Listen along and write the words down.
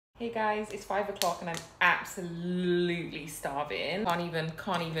Hey guys, it's 5 o'clock and I'm absolutely starving. Can't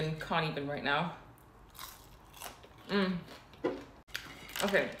even right now.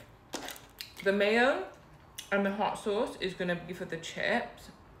 Okay, the mayo and the hot sauce is gonna be for the chips.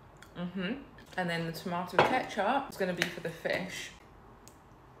 And then the tomato ketchup is gonna be for the fish.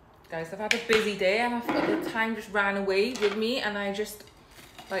 Guys, I've had a busy day and I feel the time just ran away with me and I just,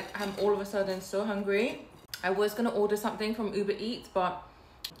 like, I'm all of a sudden so hungry. I was gonna order something from Uber Eats, but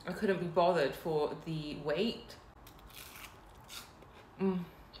I couldn't be bothered for the wait.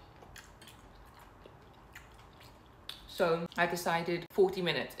 So I decided 40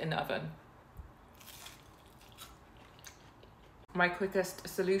 minutes in the oven. My quickest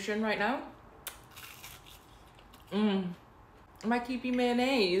solution right now. My Kewpie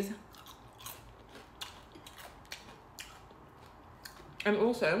mayonnaise. And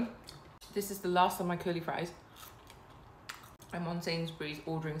also, this is the last of my curly fries. I'm on Sainsbury's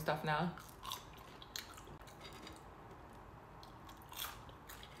ordering stuff now.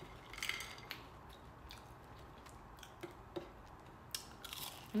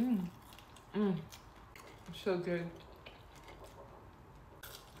 So good.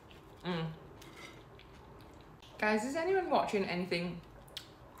 Guys, is anyone watching anything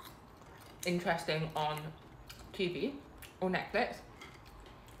interesting on TV or Netflix?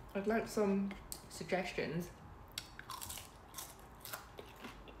 I'd like some suggestions.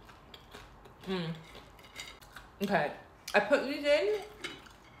 Okay, I put these in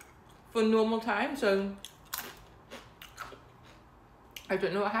for normal time, so I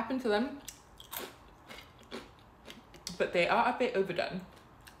don't know what happened to them, but they are a bit overdone.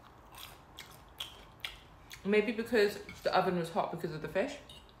 Maybe because the oven was hot because of the fish,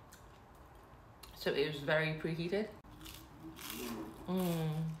 so it was very preheated.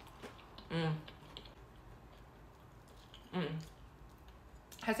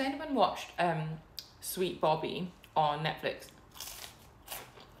 Has anyone watched Sweet Bobby on Netflix?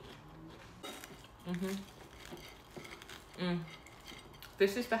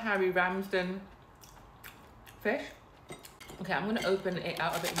 This is the Harry Ramsden fish. Okay, I'm gonna open it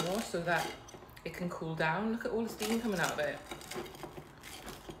out a bit more so that it can cool down. Look at all the steam coming out of it.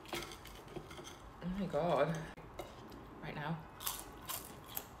 Oh my God. Right now.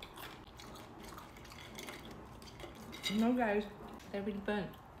 No guys, they're really burnt.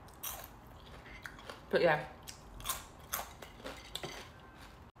 But yeah.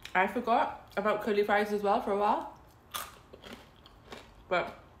 I forgot about curly fries as well for a while.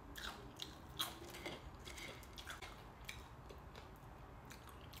 But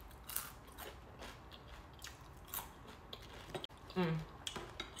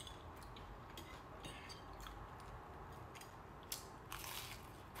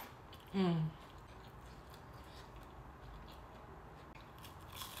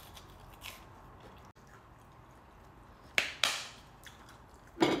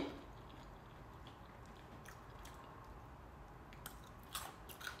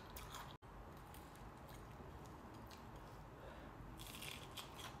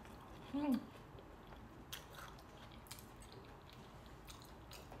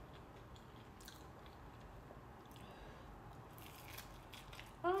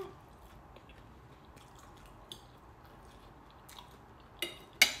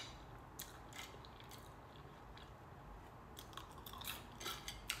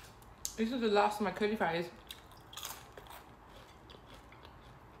this is the last of my curly fries.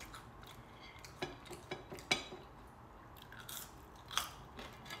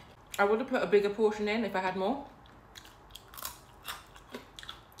 I would have put a bigger portion in if I had more.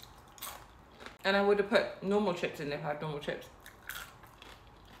 And I would have put normal chips in if I had normal chips.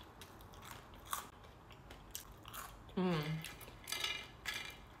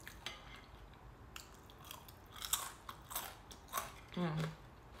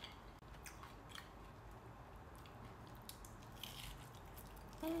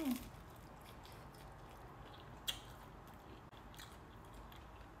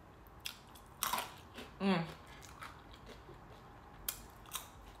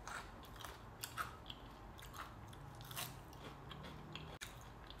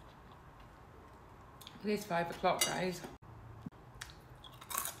 It is 5 o'clock, guys.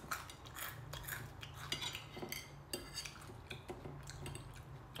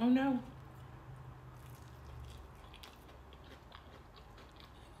 Oh no.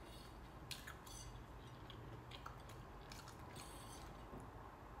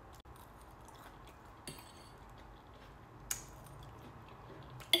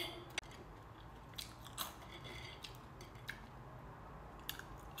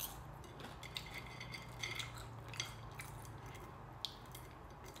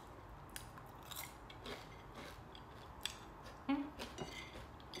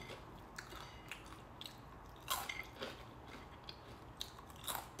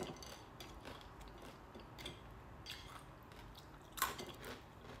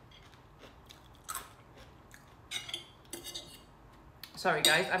 Sorry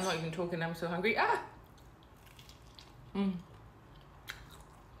guys, I'm not even talking, I'm so hungry. Ah! Mm.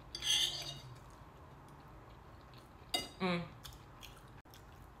 Mm.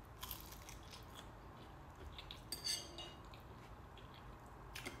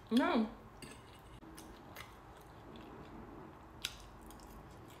 No.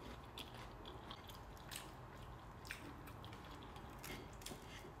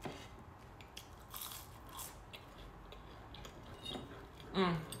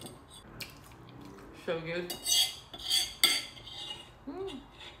 Mm. So good. Mm.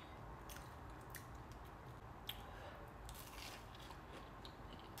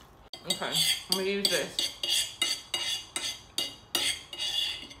 Okay, I'm gonna use this.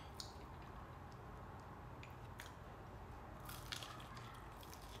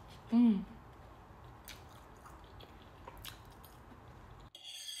 Mm.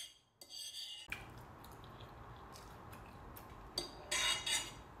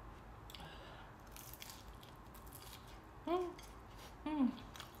 Mm. Mm.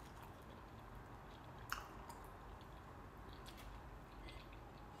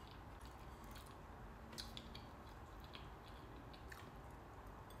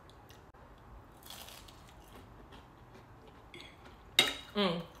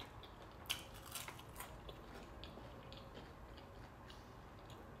 Mm.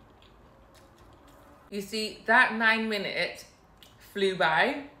 You see, that 9 minutes flew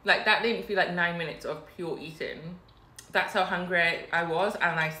by. Like, that didn't feel like 9 minutes of pure eating. That's how hungry I was,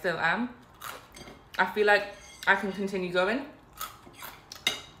 and I still am. I feel like I can continue going.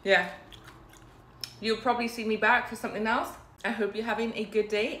 Yeah. You'll probably see me back for something else. I hope you're having a good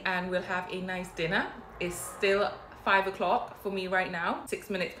day and we'll have a nice dinner. It's still 5 o'clock for me right now, 6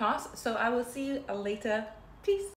 minutes past. So I will see you later. Peace.